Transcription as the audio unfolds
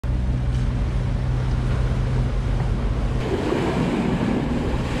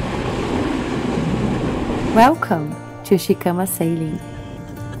Welcome to Chicama Sailing.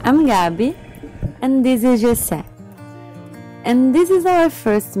 I'm Gabi and this is Jesse. And this is our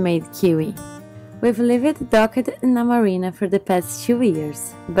first mate Kiwi. We've lived docked in a marina for the past 2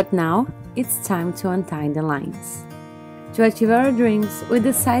 years, but now it's time to untie the lines. To achieve our dreams, we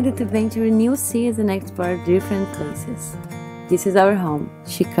decided to venture new seas and explore different places. This is our home,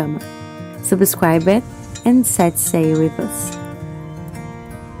 Chicama. Subscribe it and set sail with us.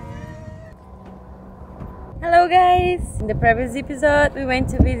 Hello guys! In the previous episode, we went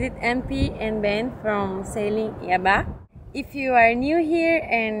to visit MP and Ben from Sailing Iaba. If you are new here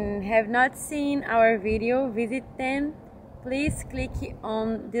and have not seen our video, visit them. Please click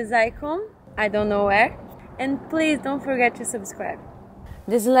on this icon, I don't know where, and please don't forget to subscribe.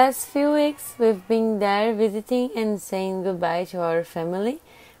 These last few weeks, we've been there visiting and saying goodbye to our family.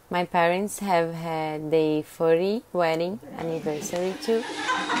 My parents have had their 40th wedding anniversary too.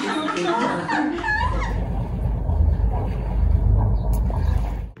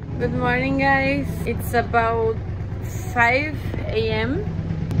 Good morning guys, it's about 5 a.m.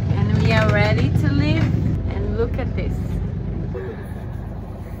 and we are ready to leave, and look at this.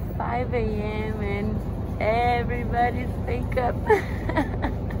 5 a.m. and everybody's wake up.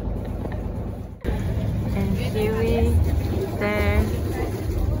 And Kiwi is there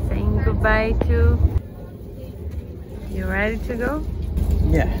saying goodbye too. You ready to go?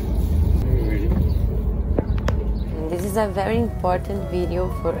 Yeah, we're ready. This is a very important video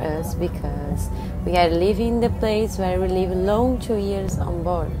for us because we are leaving the place where we live long 2 years on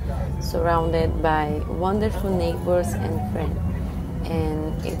board, surrounded by wonderful neighbors and friends,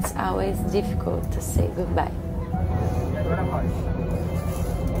 and it's always difficult to say goodbye.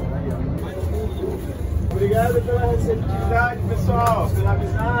 Obrigado pela receptividade, pessoal, pela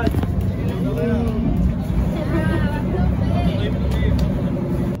amizade.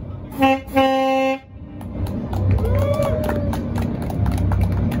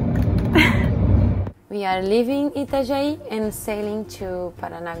 We are leaving Itajaí and sailing to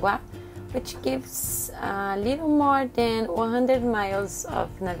Paranaguá, which gives a little more than 100 miles of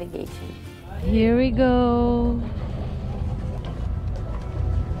navigation. Here we go!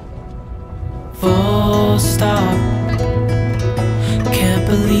 Full stop. Can't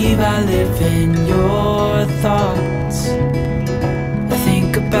believe I live in your thoughts. I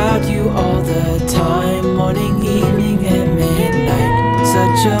think about you all the time, morning, evening, and midnight.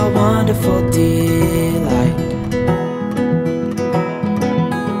 Such a wonderful delight.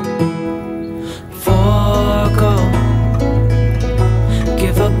 Forgo,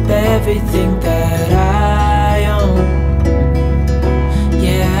 give up everything that I own.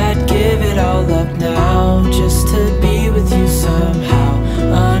 Yeah, I'd give it all up now just to be with you somehow.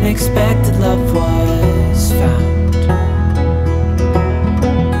 Unexpected love was found.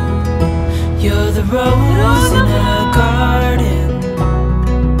 You're the rose in a garden,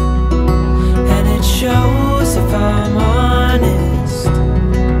 and it shows if I'm honest.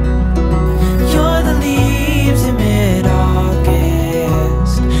 You're the leaves in mid-August,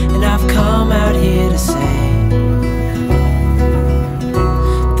 and I've come out here to say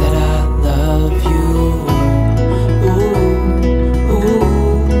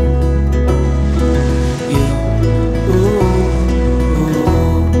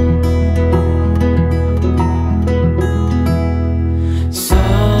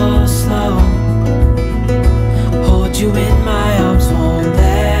you in my arms, won't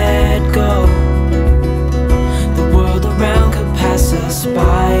let go. The world around could pass us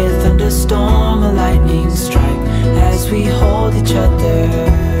by, a thunderstorm, a lightning strike, as we hold each other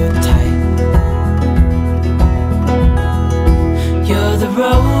tight. You're the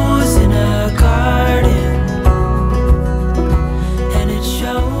rose in a garden, and it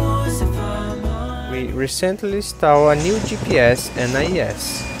shows if I'm on. We recently installed a new GPS and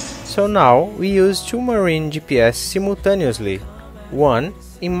AIS. So now we use 2 marine GPS simultaneously, one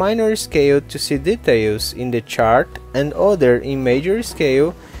in minor scale to see details in the chart and other in major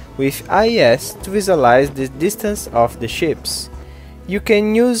scale with AIS to visualize the distance of the ships. You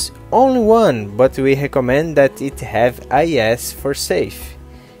can use only one, but we recommend that it have AIS for safe.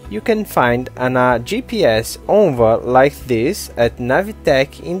 You can find a GPS ONVA like this at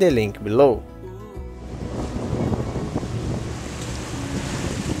NAVITEC in the link below.